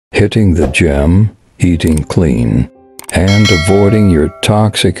hitting the gym, eating clean, and avoiding your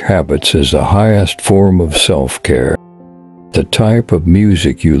toxic habits is the highest form of self-care. The type of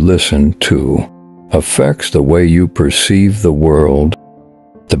music you listen to affects the way you perceive the world.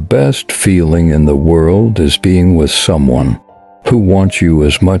 The best feeling in the world is being with someone who wants you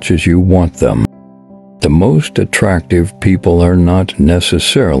as much as you want them. The most attractive people are not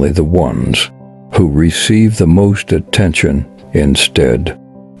necessarily the ones who receive the most attention. Instead,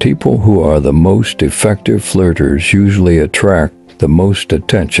 people who are the most effective flirters usually attract the most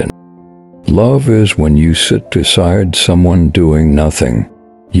attention. Love is when you sit beside someone doing nothing,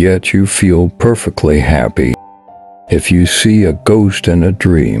 yet you feel perfectly happy. If you see a ghost in a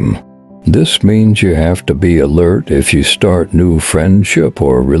dream, this means you have to be alert if you start new friendship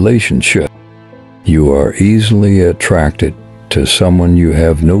or relationship. You are easily attracted to someone you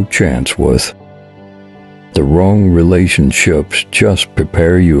have no chance with. The wrong relationships just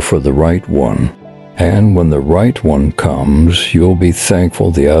prepare you for the right one. And when the right one comes, you'll be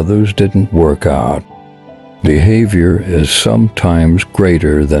thankful the others didn't work out. Behavior is sometimes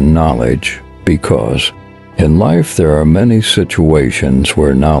greater than knowledge because in life there are many situations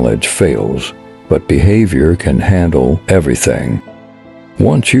where knowledge fails, but behavior can handle everything.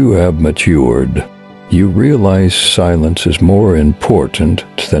 Once you have matured, you realize silence is more important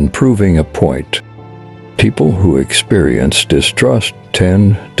than proving a point. People who experience distrust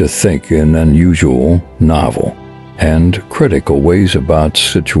tend to think in unusual, novel, and critical ways about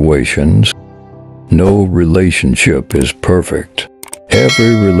situations. No relationship is perfect.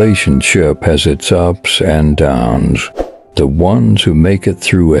 Every relationship has its ups and downs. The ones who make it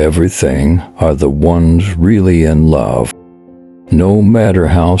through everything are the ones really in love. No matter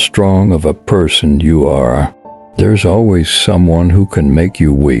how strong of a person you are, there's always someone who can make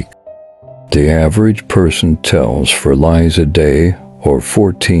you weak. The average person tells 4 lies a day or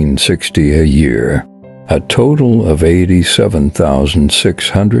 1460 a year, a total of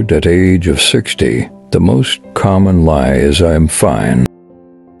 87,600 at age of 60. The most common lie is I'm fine.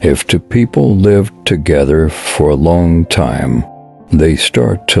 If two people live together for a long time, they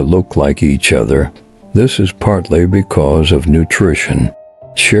start to look like each other. This is partly because of nutrition,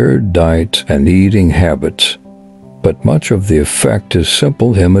 shared diets, and eating habits. But much of the effect is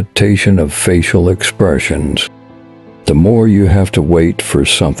simple imitation of facial expressions. The more you have to wait for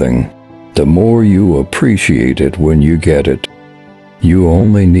something, the more you appreciate it when you get it. You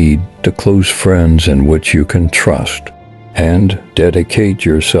only need the close friends in which you can trust and dedicate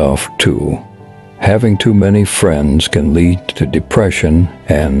yourself to. Having too many friends can lead to depression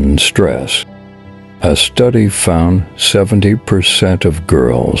and stress. A study found 70% of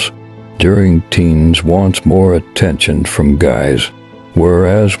girls during teens wants more attention from guys,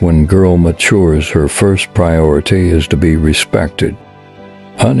 whereas when girl matures, her first priority is to be respected.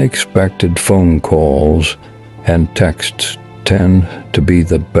 Unexpected phone calls and texts tend to be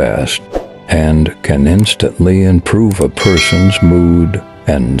the best and can instantly improve a person's mood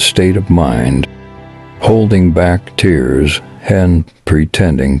and state of mind. Holding back tears and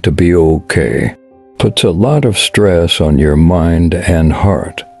pretending to be okay puts a lot of stress on your mind and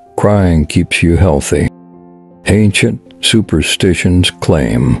heart. Crying keeps you healthy. Ancient superstitions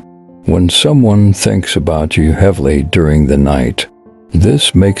claim when someone thinks about you heavily during the night,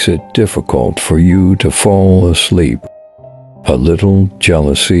 this makes it difficult for you to fall asleep. A little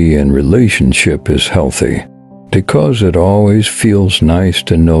jealousy in relationship is healthy because it always feels nice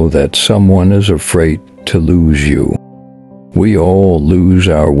to know that someone is afraid to lose you. We all lose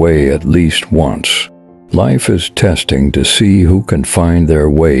our way at least once. Life is testing to see who can find their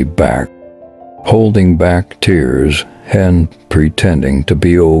way back. Holding back tears and pretending to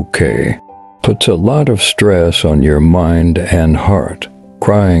be okay puts a lot of stress on your mind and heart.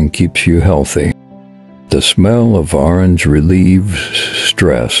 Crying keeps you healthy. The smell of orange relieves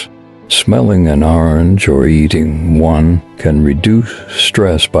stress. Smelling an orange or eating one can reduce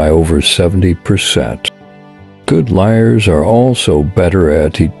stress by over 70%. Good liars are also better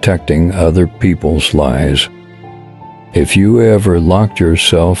at detecting other people's lies. If you ever locked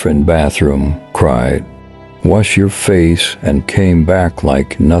yourself in bathroom, cried, washed your face, and came back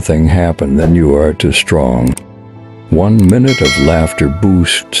like nothing happened, then you are too strong. 1 minute of laughter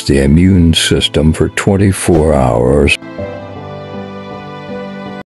boosts the immune system for 24 hours.